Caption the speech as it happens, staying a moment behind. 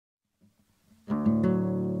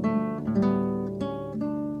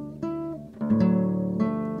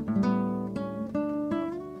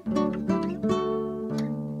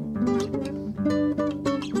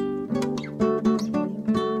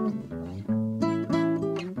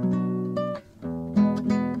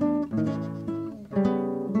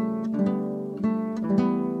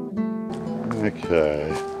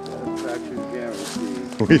Okay. Satisfaction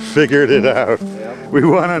guaranteed. We figured it out. Yep. We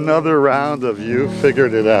won another round of you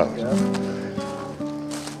figured it out. Yep.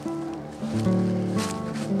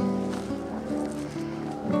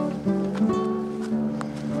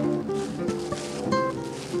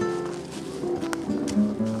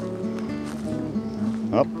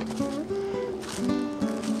 Up.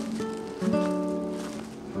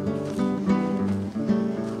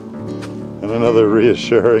 And another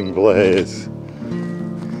reassuring blaze.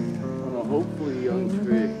 On a hopefully young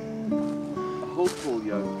tree. A hopeful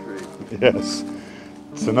young tree. Yes.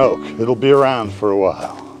 It's an oak. It'll be around for a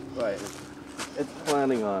while. Right. It's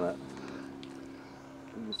planning on it.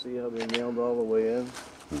 You see how they nailed all the way in?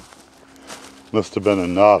 Must have been a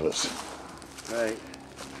novice. Right.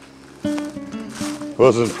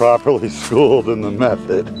 Wasn't properly schooled in the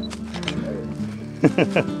method.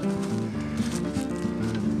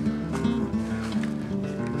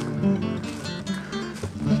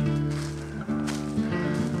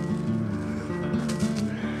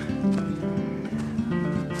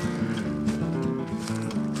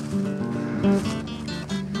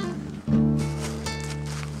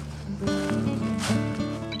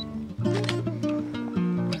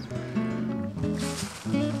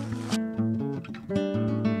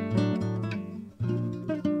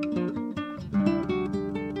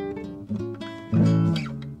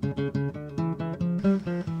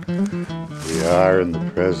 We are in the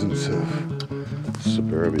presence of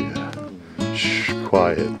suburbia. Shh,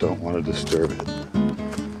 quiet, don't want to disturb it.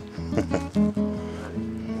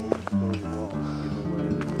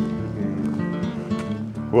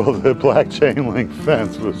 Well, the black chain link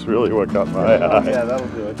fence was really what got my eye. Yeah, that'll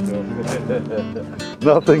do it too.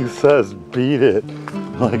 Nothing says beat it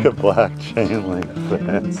like a black chain link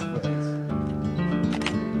fence.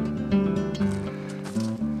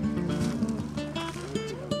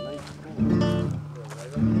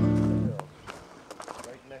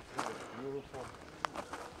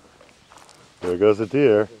 There goes a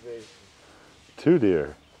deer. 2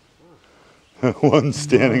 deer. One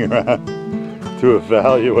standing around to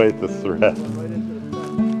evaluate the threat.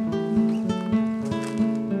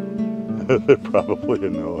 They're probably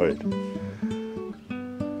annoyed.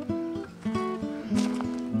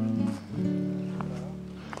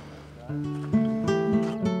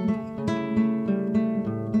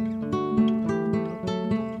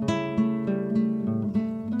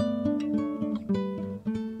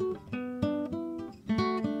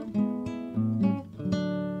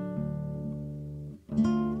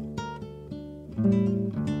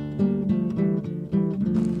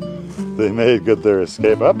 They made good their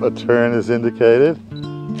escape. Up, a turn is indicated.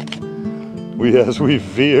 As we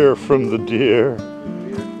veer from the deer.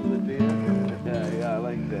 Veer from the deer? Yeah, I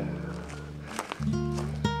like that.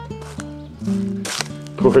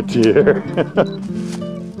 Poor deer.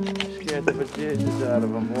 Scared the bejesus out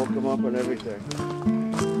of them, woke them up and everything.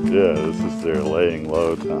 Yeah, this is their laying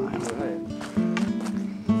low time. Right.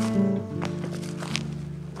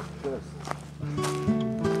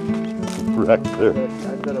 Wrecked there.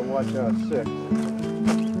 I better watch out sick.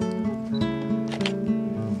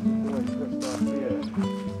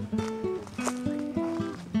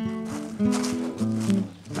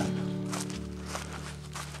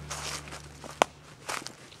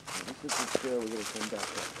 This is the chair we're going to come back up.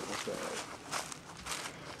 That's all right.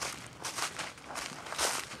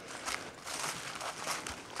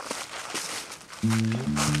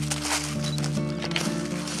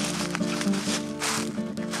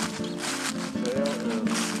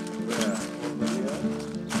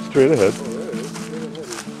 Straight ahead.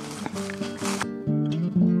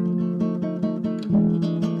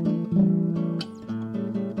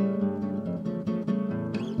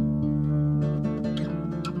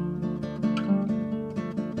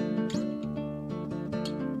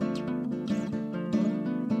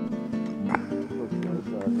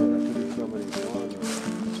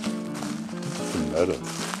 Meadow.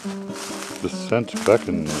 The scent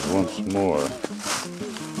beckons once more.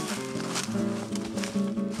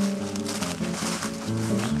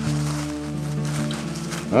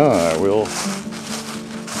 I will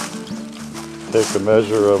take a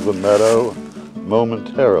measure of the meadow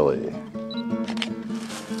momentarily.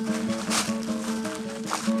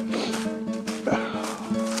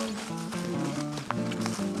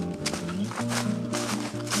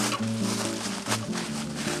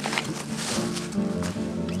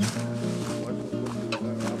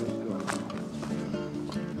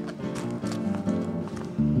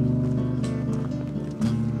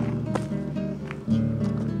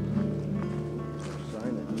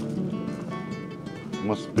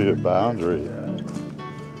 Must be a boundary.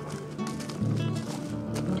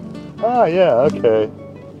 Ah, yeah, okay. Here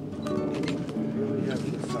we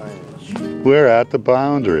have the signage. We're at the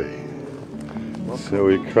boundary. So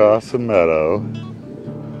we cross a meadow,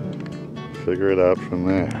 figure it out from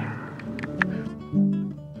there.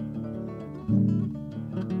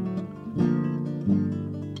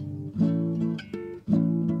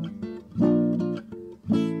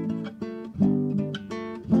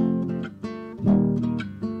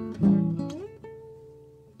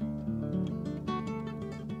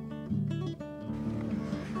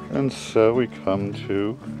 And so we come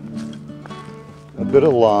to a bit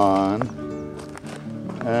of lawn,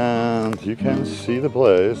 and you can see the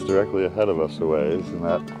blaze directly ahead of us a ways in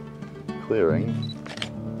that clearing.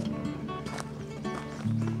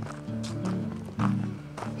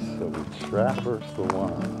 So we traverse the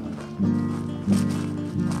lawn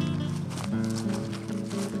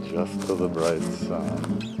just to the bright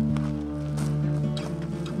sun.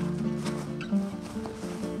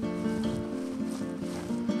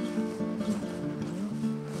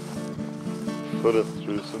 Put it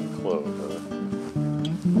through some clover.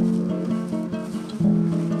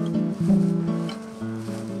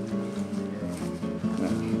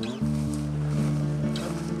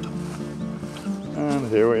 And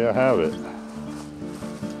here we have it.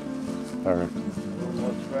 Our One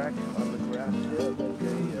more track on the grass here, like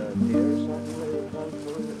a deer or something that would come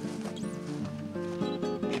through it.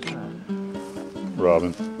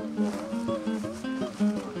 robin.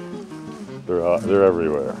 They're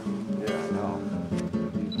everywhere. Yeah, I know.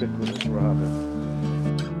 Ubiquitous robin.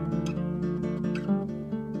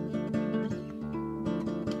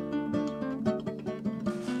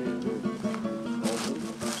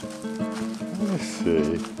 Let me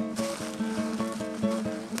see.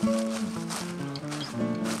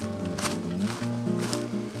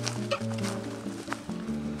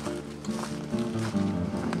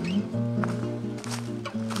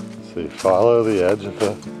 So you follow the edge of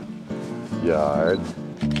the yard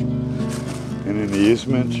in an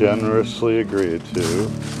easement generously agreed to.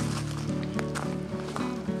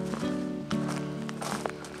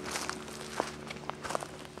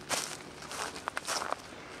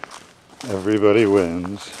 Everybody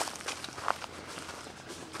wins.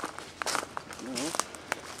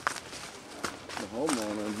 The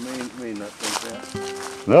homeowners may not think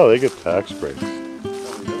that. No, they get tax breaks. Oh,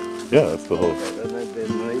 Yeah, that's the whole. okay,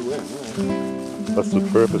 then they win. Yeah. That's the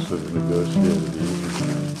purpose of the negotiated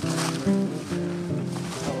easement.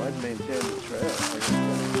 Oh, I'd maintain the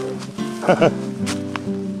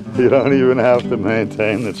trail. You don't even have to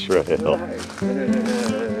maintain the trail. Right.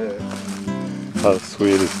 How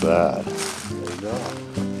sweet is that? There you go.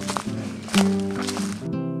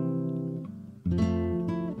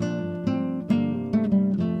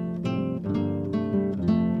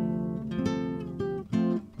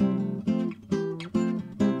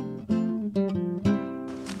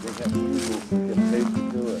 They have people who get paid to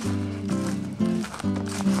do it.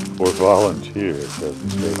 Or volunteers, as the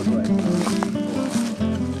case. Right.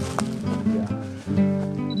 Yeah.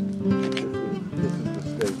 This is the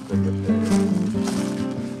state that get paid.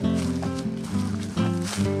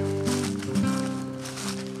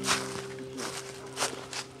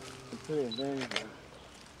 It's pretty amazing.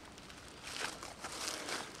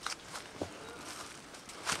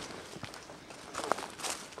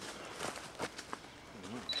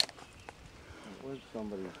 Where's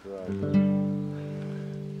somebody's driveway?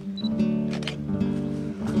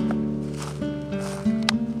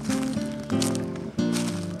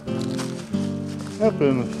 Up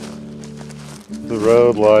and the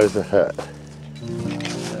road lies ahead.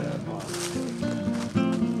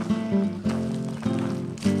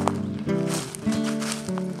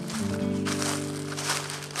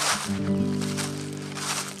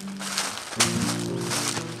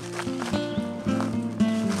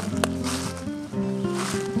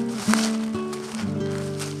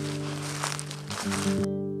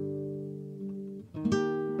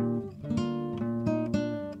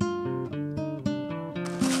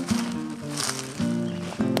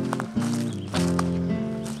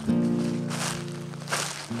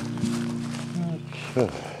 Okay.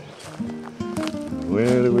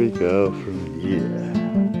 Where do we go from here?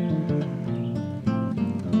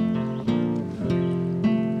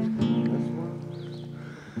 This one?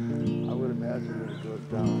 I would imagine that it goes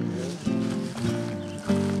down here.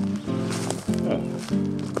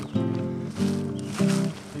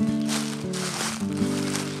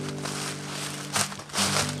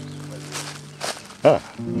 Ah,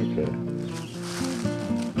 okay.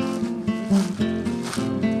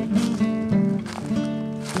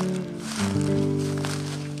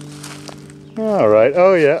 All right.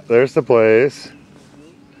 Oh, yeah. There's the place.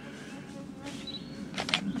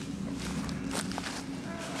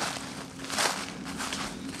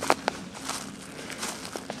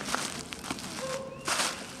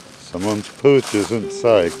 Someone's pooch isn't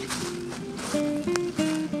psyched.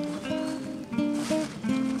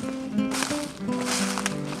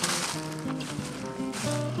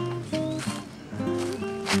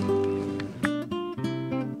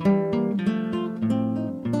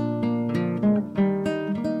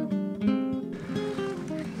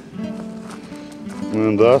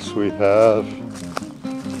 And thus we have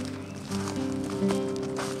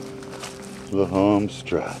the home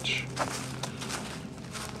stretch.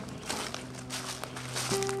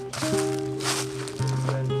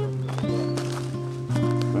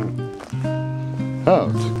 Oh,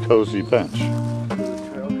 it's a cozy bench.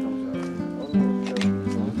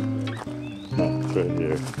 Oh, it's right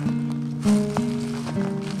here.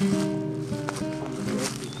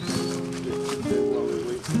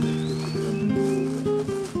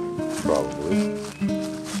 Probably.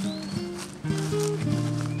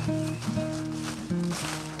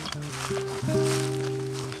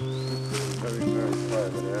 Very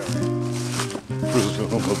private area.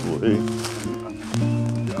 Presumably.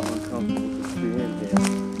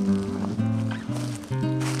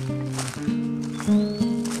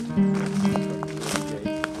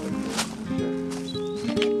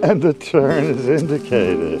 And the turn is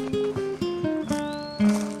indicated.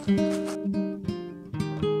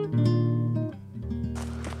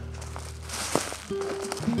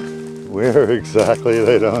 Where exactly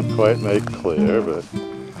they don't quite make clear, but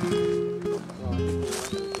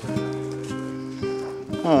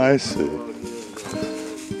oh, I see.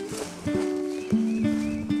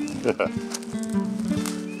 Yeah.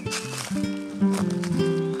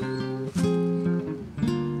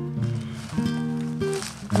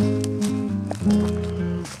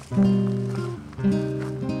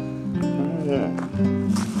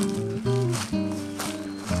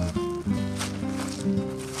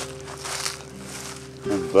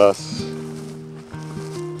 And thus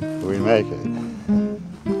we make it.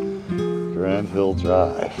 Grand Hill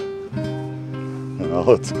Drive in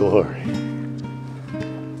all its glory.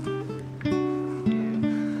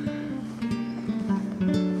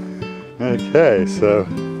 Okay, so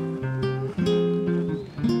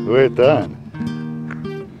we're done.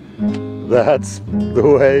 That's the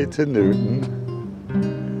way to Newton,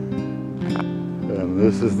 and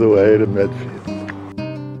this is the way to Medfield.